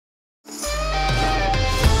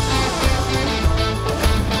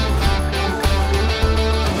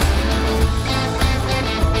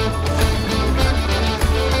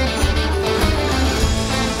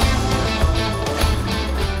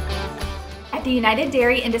at the United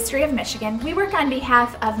Dairy Industry of Michigan, we work on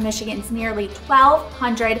behalf of Michigan's nearly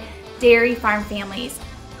 1,200 dairy farm families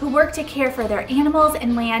who work to care for their animals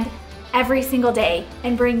and land every single day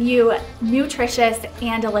and bring you nutritious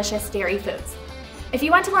and delicious dairy foods. If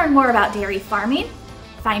you want to learn more about dairy farming,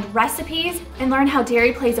 find recipes, and learn how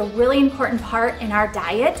dairy plays a really important part in our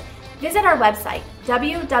diet, visit our website,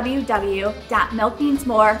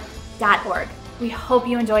 www.milkmeansmore.org. We hope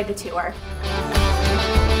you enjoyed the tour.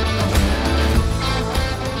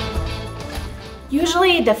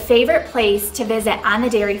 Usually the favorite place to visit on the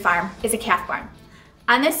dairy farm is a calf barn.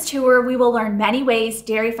 On this tour, we will learn many ways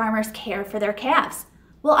dairy farmers care for their calves.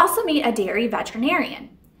 We'll also meet a dairy veterinarian.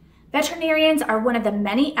 Veterinarians are one of the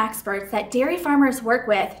many experts that dairy farmers work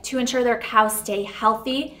with to ensure their cows stay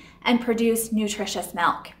healthy and produce nutritious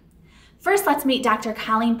milk. First, let's meet Dr.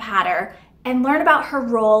 Colleen Potter and learn about her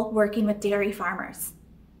role working with dairy farmers.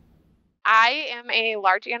 I am a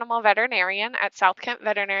large animal veterinarian at South Kent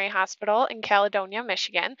Veterinary Hospital in Caledonia,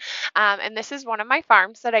 Michigan, and this is one of my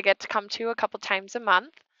farms that I get to come to a couple times a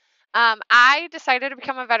month. I decided to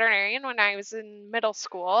become a veterinarian when I was in middle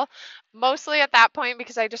school, mostly at that point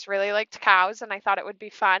because I just really liked cows and I thought it would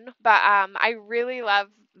be fun, but I really love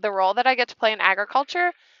the role that I get to play in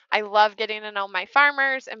agriculture. I love getting to know my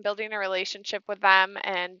farmers and building a relationship with them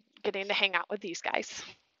and getting to hang out with these guys.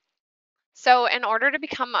 So in order to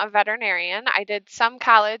become a veterinarian, I did some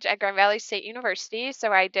college at Grand Valley State University. So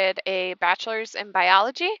I did a bachelor's in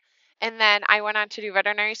biology, and then I went on to do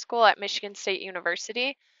veterinary school at Michigan State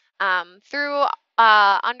University. Through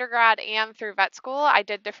undergrad and through vet school, I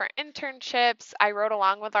did different internships. I rode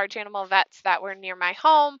along with large animal vets that were near my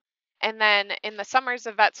home. And then in the summers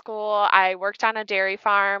of vet school, I worked on a dairy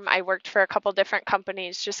farm. I worked for a couple different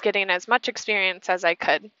companies, just getting as much experience as I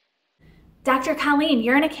could. Dr. Colleen,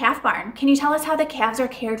 you're in a calf barn. Can you tell us how the calves are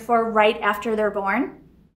cared for right after they're born?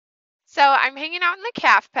 So I'm hanging out in the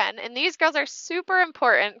calf pen, and these girls are super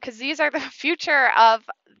important because these are the future of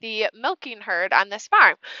the milking herd on this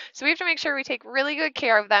farm. So we have to make sure we take really good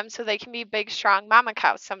care of them so they can be big, strong mama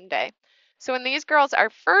cows someday. So when these girls are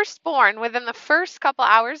first born, within the first couple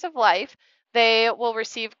hours of life, they will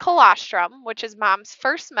receive colostrum, which is mom's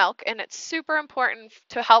first milk, and it's super important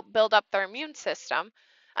to help build up their immune system.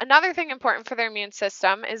 Another thing important for their immune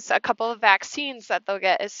system is a couple of vaccines that they'll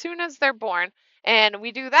get as soon as they're born. And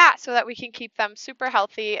we do that so that we can keep them super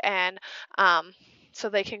healthy and so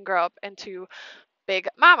they can grow up into big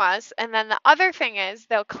mamas. And then the other thing is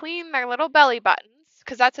they'll clean their little belly buttons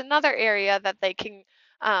because that's another area that they can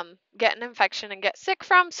get an infection and get sick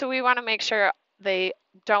from. So we want to make sure they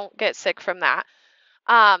don't get sick from that.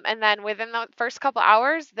 And then within the first couple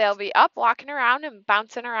hours, they'll be up, walking around and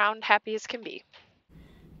bouncing around happy as can be.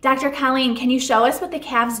 Dr. Colleen, can you show us what the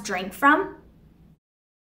calves drink from?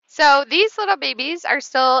 So these little babies are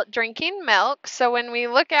still drinking milk. So when we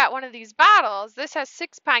look at one of these bottles, this has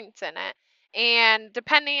 6 pints in it. And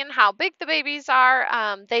depending on how big the babies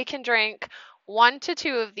are, they can drink 1 to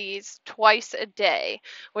 2 of these twice a day,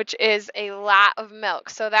 which is a lot of milk.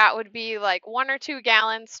 So that would be like 1 or 2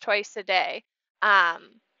 gallons twice a day,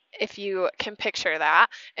 if you can picture that.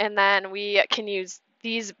 And then we can use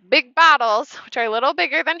these big bottles, which are a little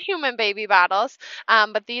bigger than human baby bottles,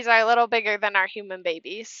 but these are a little bigger than our human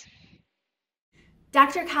babies.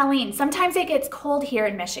 Dr. Colleen, sometimes it gets cold here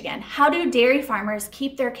in Michigan. How do dairy farmers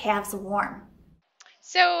keep their calves warm?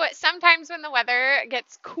 So sometimes when the weather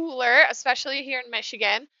gets cooler, especially here in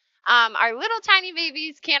Michigan, our little tiny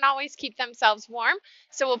babies can't always keep themselves warm.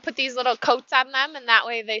 So we'll put these little coats on them, and that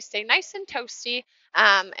way they stay nice and toasty,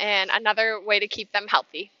 and another way to keep them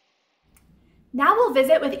healthy. Now we'll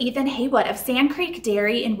visit with Ethan Haywood of Sand Creek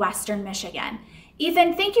Dairy in Western Michigan.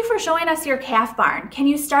 Ethan, thank you for showing us your calf barn. Can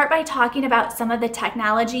you start by talking about some of the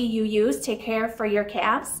technology you use to care for your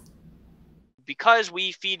calves? Because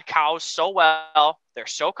we feed cows so well, they're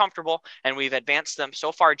so comfortable, and we've advanced them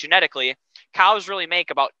so far genetically, cows really make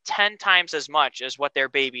about 10 times as much as what their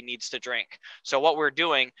baby needs to drink. So what we're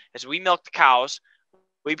doing is we milk the cows,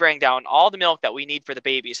 we bring down all the milk that we need for the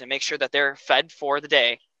babies and make sure that they're fed for the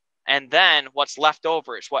day. And then what's left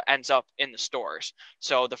over is what ends up in the stores.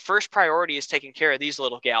 So the first priority is taking care of these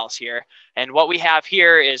little gals here. And what we have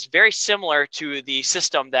here is very similar to the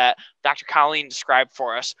system that Dr. Colleen described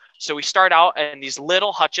for us. So we start out in these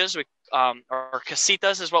little hutches, or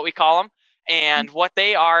casitas is what we call them. And what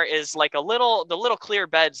they are is like the little clear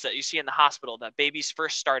beds that you see in the hospital that babies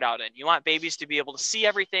first start out in. You want babies to be able to see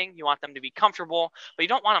everything. You want them to be comfortable, but you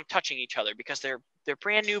don't want them touching each other because they're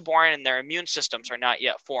brand newborn and their immune systems are not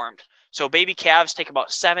yet formed. So baby calves take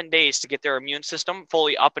about 7 days to get their immune system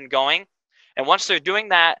fully up and going. And once they're doing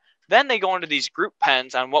that, then they go into these group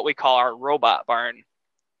pens on what we call our robot barn.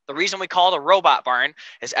 The reason we call it a robot barn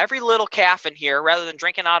is every little calf in here, rather than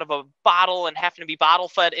drinking out of a bottle and having to be bottle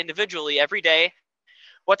fed individually every day,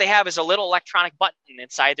 what they have is a little electronic button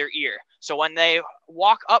inside their ear. So when they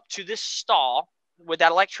walk up to this stall with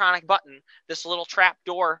that electronic button, this little trap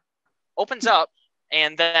door opens up,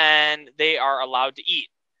 and then they are allowed to eat.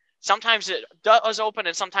 Sometimes it does open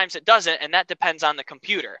and sometimes it doesn't, and that depends on the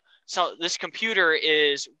computer. So this computer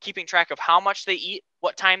is keeping track of how much they eat,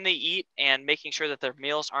 what time they eat, and making sure that their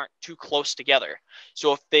meals aren't too close together.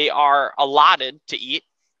 So if they are allotted to eat,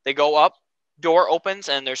 they go up, door opens,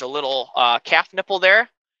 and there's a little calf nipple there.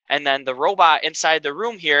 And then the robot inside the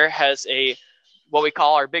room here has what we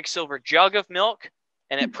call our big silver jug of milk,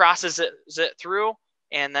 and it processes it through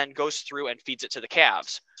and then goes through and feeds it to the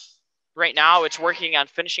calves. Right now, it's working on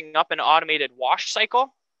finishing up an automated wash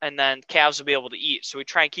cycle, and then calves will be able to eat. So we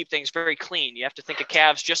try and keep things very clean. You have to think of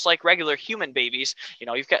calves just like regular human babies. You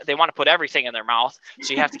know, they want to put everything in their mouth,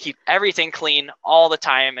 so you have to keep everything clean all the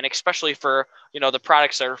time, and especially for, the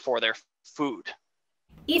products that are for their food.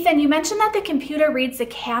 Ethan, you mentioned that the computer reads the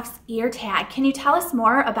calf's ear tag. Can you tell us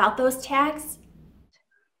more about those tags?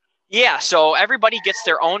 Yeah, so everybody gets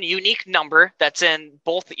their own unique number that's in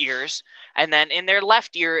both ears, and then in their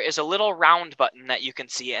left ear is a little round button that you can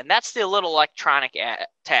see, and that's the little electronic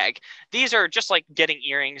tag. These are just like getting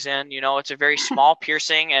earrings in, it's a very small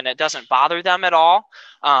piercing, and it doesn't bother them at all.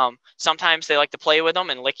 Sometimes they like to play with them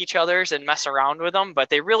and lick each other's and mess around with them, but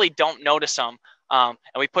they really don't notice them, and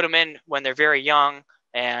we put them in when they're very young,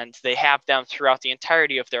 and they have them throughout the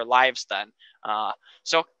entirety of their lives then.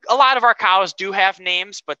 So a lot of our cows do have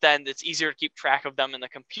names, but then it's easier to keep track of them in the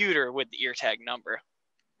computer with the ear tag number.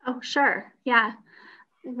 Oh, sure. Yeah.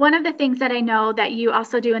 One of the things that I know that you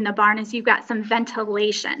also do in the barn is you've got some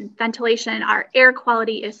ventilation. Ventilation, our air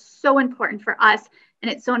quality is so important for us,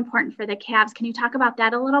 and it's so important for the calves. Can you talk about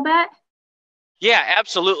that a little bit? Yeah,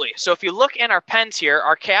 absolutely. So if you look in our pens here,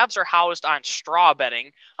 our calves are housed on straw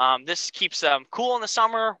bedding. This keeps them cool in the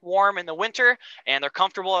summer, warm in the winter, and they're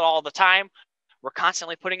comfortable all the time. We're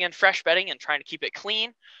constantly putting in fresh bedding and trying to keep it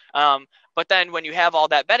clean. But then when you have all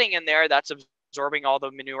that bedding in there, that's absorbing all the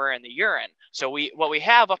manure and the urine. So what we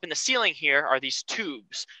have up in the ceiling here are these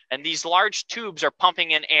tubes, and these large tubes are pumping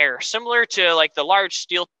in air, similar to like the large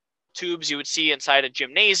steel tubes you would see inside a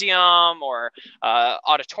gymnasium or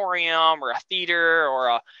auditorium or a theater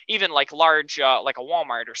or even like large like a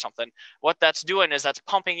Walmart or something. What that's doing is that's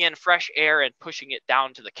pumping in fresh air and pushing it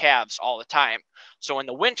down to the calves all the time. So in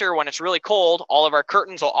the winter, when it's really cold, all of our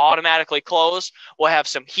curtains will automatically close. We'll have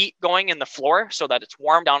some heat going in the floor so that it's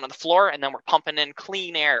warm down on the floor, and then we're pumping in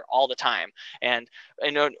clean air all the time. And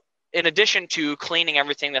in addition to cleaning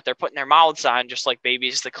everything that they're putting their mouths on, just like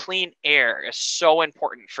babies, the clean air is so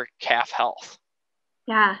important for calf health.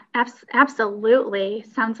 Yeah, absolutely.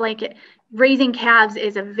 Sounds like raising calves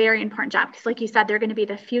is a very important job because, like you said, they're going to be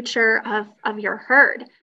the future of your herd.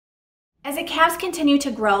 As the calves continue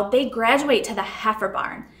to grow, they graduate to the heifer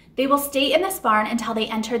barn. They will stay in this barn until they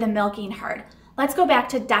enter the milking herd. Let's go back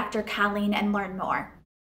to Dr. Colleen and learn more.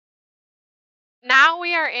 Now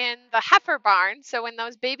we are in the heifer barn. So when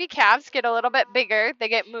those baby calves get a little bit bigger, they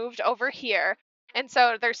get moved over here. And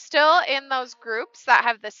so they're still in those groups that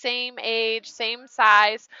have the same age, same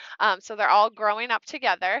size. So they're all growing up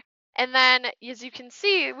together. And then as you can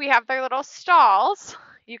see, we have their little stalls.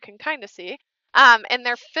 You can kind of see. And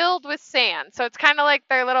they're filled with sand. So it's kind of like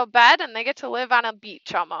their little bed, and they get to live on a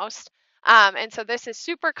beach almost. And so this is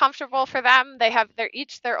super comfortable for them. They're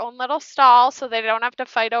each their own little stall, so they don't have to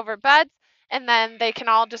fight over beds. And then they can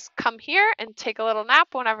all just come here and take a little nap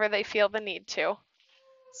whenever they feel the need to.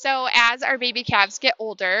 So as our baby calves get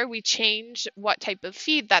older, we change what type of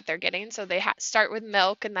feed that they're getting. So they start with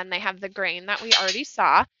milk, and then they have the grain that we already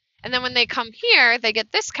saw. And then when they come here, they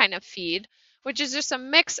get this kind of feed, which is just a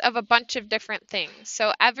mix of a bunch of different things.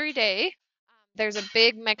 So every day, there's a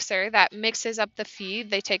big mixer that mixes up the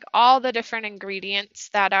feed. They take all the different ingredients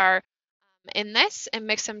that are in this and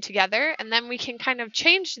mix them together, and then we can kind of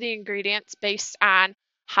change the ingredients based on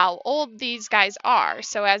how old these guys are.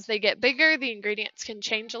 So as they get bigger, the ingredients can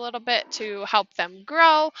change a little bit to help them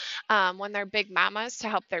grow when they're big mamas, to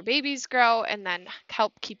help their babies grow and then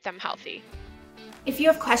help keep them healthy. If you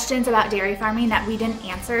have questions about dairy farming that we didn't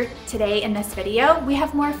answer today in this video, we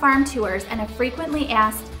have more farm tours and a frequently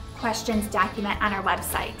asked questions document on our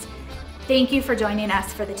website. Thank you for joining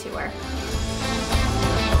us for the tour.